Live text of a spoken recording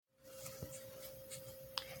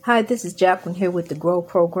Hi, this is Jacqueline here with the Grow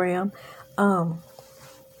Program. Um,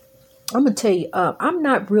 I'm gonna tell you, I'm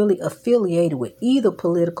not really affiliated with either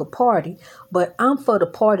political party, but I'm for the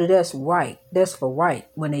party that's right. That's for right.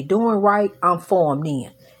 When they doing right, I'm for them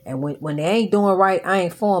then. And when they ain't doing right, I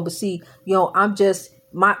ain't for them. But see, I'm just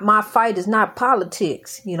my fight is not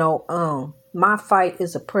politics. My fight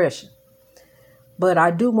is oppression. But I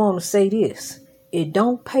do want to say this: it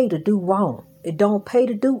don't pay to do wrong. It don't pay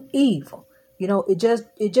to do evil. It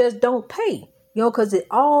just don't pay. Because it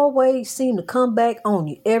always seem to come back on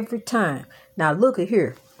you every time. Now look at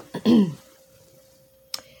here.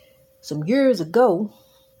 Some years ago,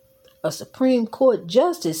 a Supreme Court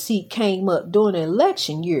justice seat came up during an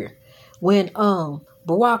election year when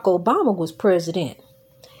Barack Obama was president.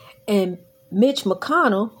 And Mitch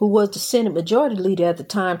McConnell, who was the Senate Majority Leader at the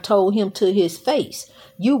time, told him to his face,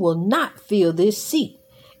 "You will not fill this seat."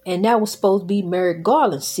 And that was supposed to be Merrick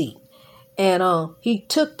Garland's seat. And he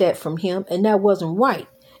took that from him, and that wasn't right.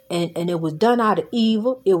 And it was done out of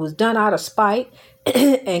evil. It was done out of spite.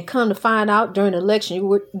 And come to find out during the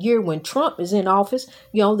election year when Trump is in office,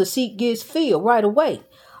 the seat gets filled right away.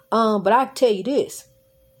 But I tell you this,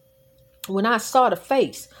 when I saw the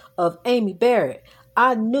face of Amy Barrett,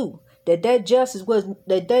 I knew that that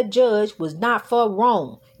judge was not for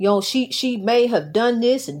wrong. She may have done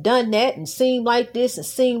this and done that and seemed like this and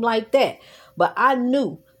seemed like that. But I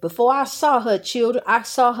knew before I saw her children, I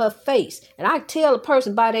saw her face. And I tell a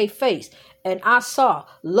person by their face. And I saw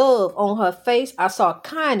love on her face. I saw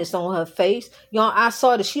kindness on her face. I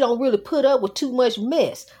saw that she don't really put up with too much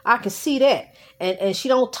mess. I can see that. And she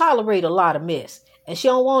don't tolerate a lot of mess. And she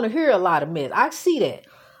don't want to hear a lot of mess. I see that.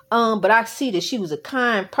 But I see that she was a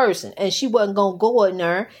kind person. And she wasn't going to go in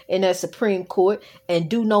there in that Supreme Court and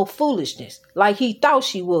do no foolishness like he thought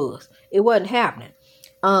she was. It wasn't happening.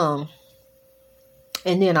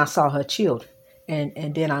 And then I saw her children.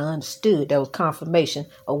 And then I understood that was confirmation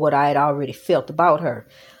of what I had already felt about her.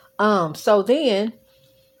 So then,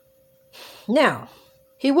 now,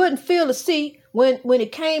 he wouldn't fill a seat when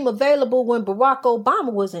it came available when Barack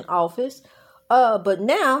Obama was in office. But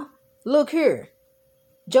now, look here.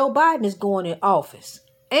 Joe Biden is going in office.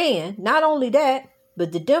 And not only that,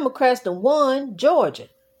 but the Democrats done won Georgia.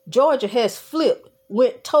 Georgia has flipped,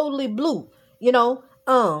 went totally blue,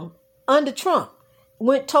 under Trump.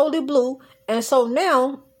 Went totally blue. And so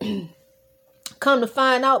now, come to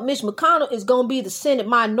find out, Mitch McConnell is going to be the Senate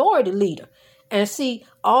Minority Leader. And see,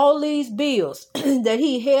 all these bills that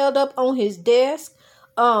he held up on his desk,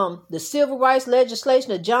 the civil rights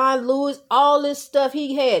legislation of John Lewis, all this stuff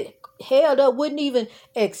he had held up, wouldn't even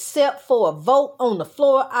accept for a vote on the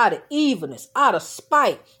floor out of evilness, out of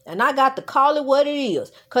spite. And I got to call it what it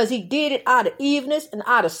is, because he did it out of evilness and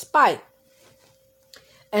out of spite.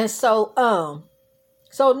 And so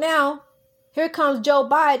now, here comes Joe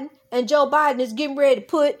Biden, and Joe Biden is getting ready to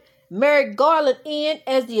put Merrick Garland in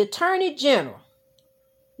as the Attorney General.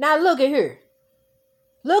 Now look at here.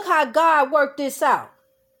 Look how God worked this out.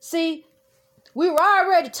 See, I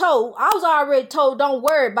was already told, don't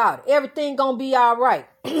worry about it. Everything gonna be all right.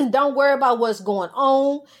 Don't worry about what's going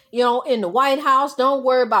on, in the White House. Don't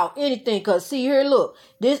worry about anything, because see here, look,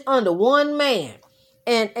 this under one man.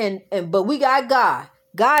 But we got God.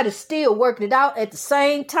 God is still working it out at the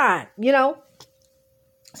same time,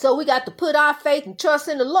 So we got to put our faith and trust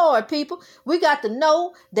in the Lord, people. We got to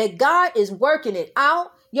know that God is working it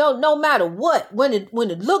out, no matter what. When it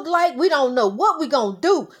look like we don't know what we going to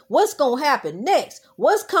do, what's going to happen next,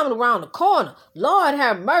 what's coming around the corner. Lord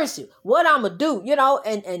have mercy, what I'm going to do,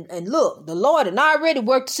 and look, the Lord had already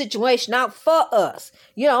worked the situation out for us,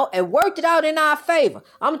 and worked it out in our favor.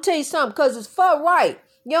 I'm going to tell you something, because it's for right.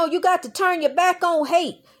 You got to turn your back on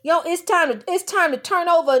hate. It's time to turn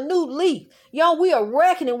over a new leaf. We are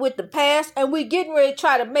reckoning with the past, and we getting ready to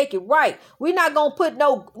try to make it right. We're not going to put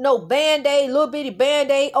no Band-Aid, little bitty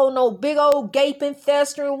Band-Aid on no big old gaping,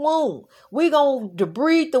 festering wound. We're going to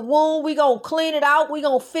debride the wound. We're going to clean it out. We're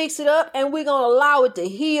going to fix it up, and we're going to allow it to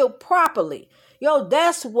heal properly.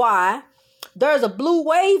 That's why there's a blue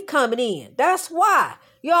wave coming in. That's why.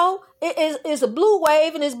 It's a blue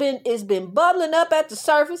wave, and it's been bubbling up at the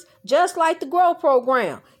surface, just like the Grow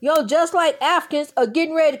Program. Just like Africans are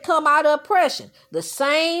getting ready to come out of oppression. The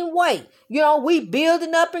same way. We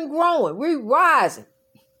building up and growing. We rising.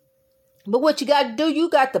 But what you got to do, you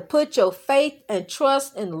got to put your faith and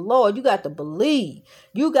trust in the Lord. You got to believe.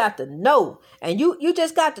 You got to know. And you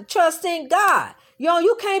just got to trust in God.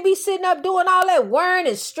 You can't be sitting up doing all that worrying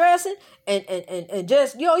and stressing and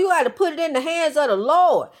just, you got to put it in the hands of the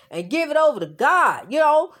Lord and give it over to God.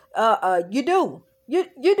 You do.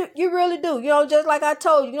 You really do. You know, just like I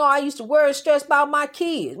told you, I used to worry and stress about my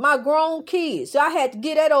kids, my grown kids. So I had to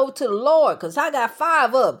get that over to the Lord because I got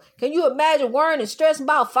 5 of them. Can you imagine worrying and stressing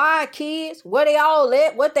about 5 kids? Where they all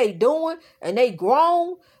at, what they doing, and they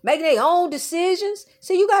grown, making their own decisions?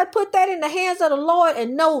 See, you got to put that in the hands of the Lord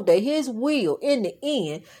and know that his will, in the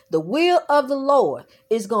end, the will of the Lord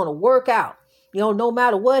is going to work out. No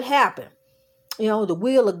matter what happened, the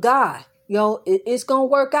will of God. It's going to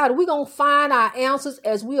work out. We're going to find our answers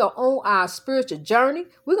as we are on our spiritual journey.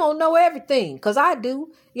 We're going to know everything because I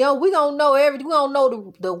do. We're going to know everything. We're going to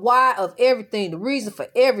know the why of everything, the reason for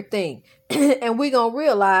everything. And we're going to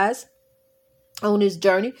realize on this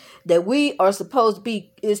journey that we are supposed to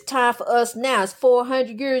be, it's time for us now. It's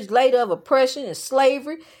 400 years later of oppression and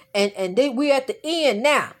slavery. And then we at the end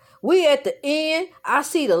now. We at the end. I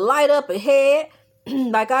see the light up ahead.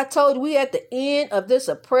 Like I told you, we at the end of this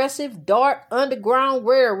oppressive, dark, underground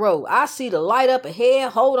railroad. I see the light up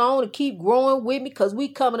ahead. Hold on and keep growing with me because we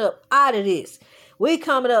coming up out of this. We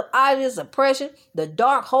coming up out of this oppression. The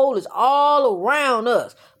dark hole is all around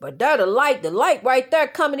us. But there the light right there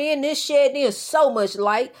coming in, this shed in so much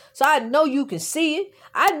light. So I know you can see it.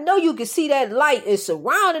 I know you can see that light is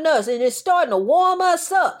surrounding us and it's starting to warm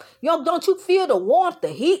us up. Don't you feel the warmth? The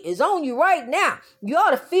heat is on you right now. You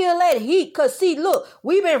ought to feel that heat because, see, look,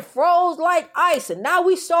 we've been froze like ice and now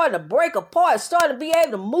we starting to break apart, starting to be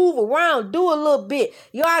able to move around, do a little bit.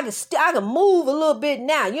 I can move a little bit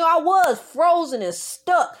now. I was frozen and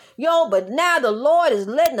stuck, but now the Lord is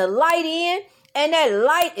letting the light in. And that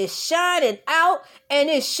light is shining out and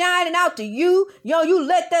it's shining out to you. You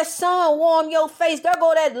let that sun warm your face. There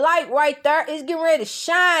go that light right there. It's getting ready to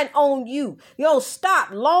shine on you.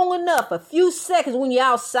 Stop long enough, a few seconds when you're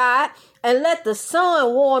outside and let the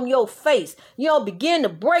sun warm your face. Begin to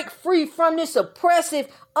break free from this oppressive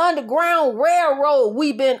underground railroad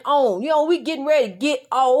we've been on. We getting ready to get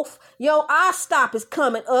off. Our stop is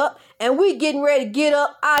coming up and we getting ready to get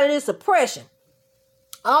up out of this oppression.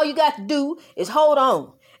 All you got to do is hold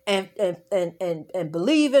on and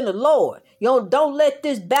believe in the Lord. Don't let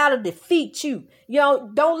this battle defeat you.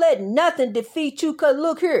 Don't let nothing defeat you. Cause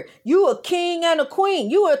look here, you a king and a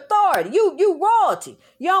queen. You authority. You royalty.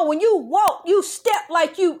 When you walk, you step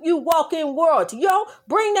like you walk in royalty.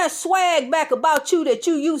 Bring that swag back about you that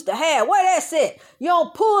you used to have. Where that's at?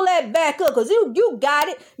 Pull that back up because you got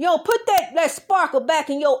it. Put that sparkle back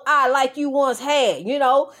in your eye like you once had.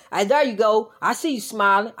 And there you go. I see you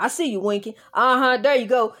smiling. I see you winking. There you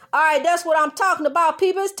go. All right, that's what I'm talking about,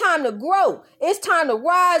 people. It's time to grow. It's time to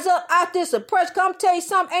rise up out this oppression. Come tell you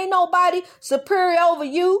something. Ain't nobody superior over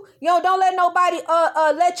you. Don't let nobody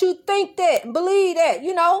let you think that and believe that.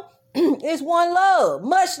 It's one love,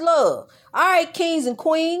 much love. All right, kings and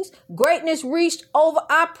queens. Greatness reached over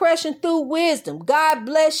oppression through wisdom. God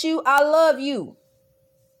bless you. I love you.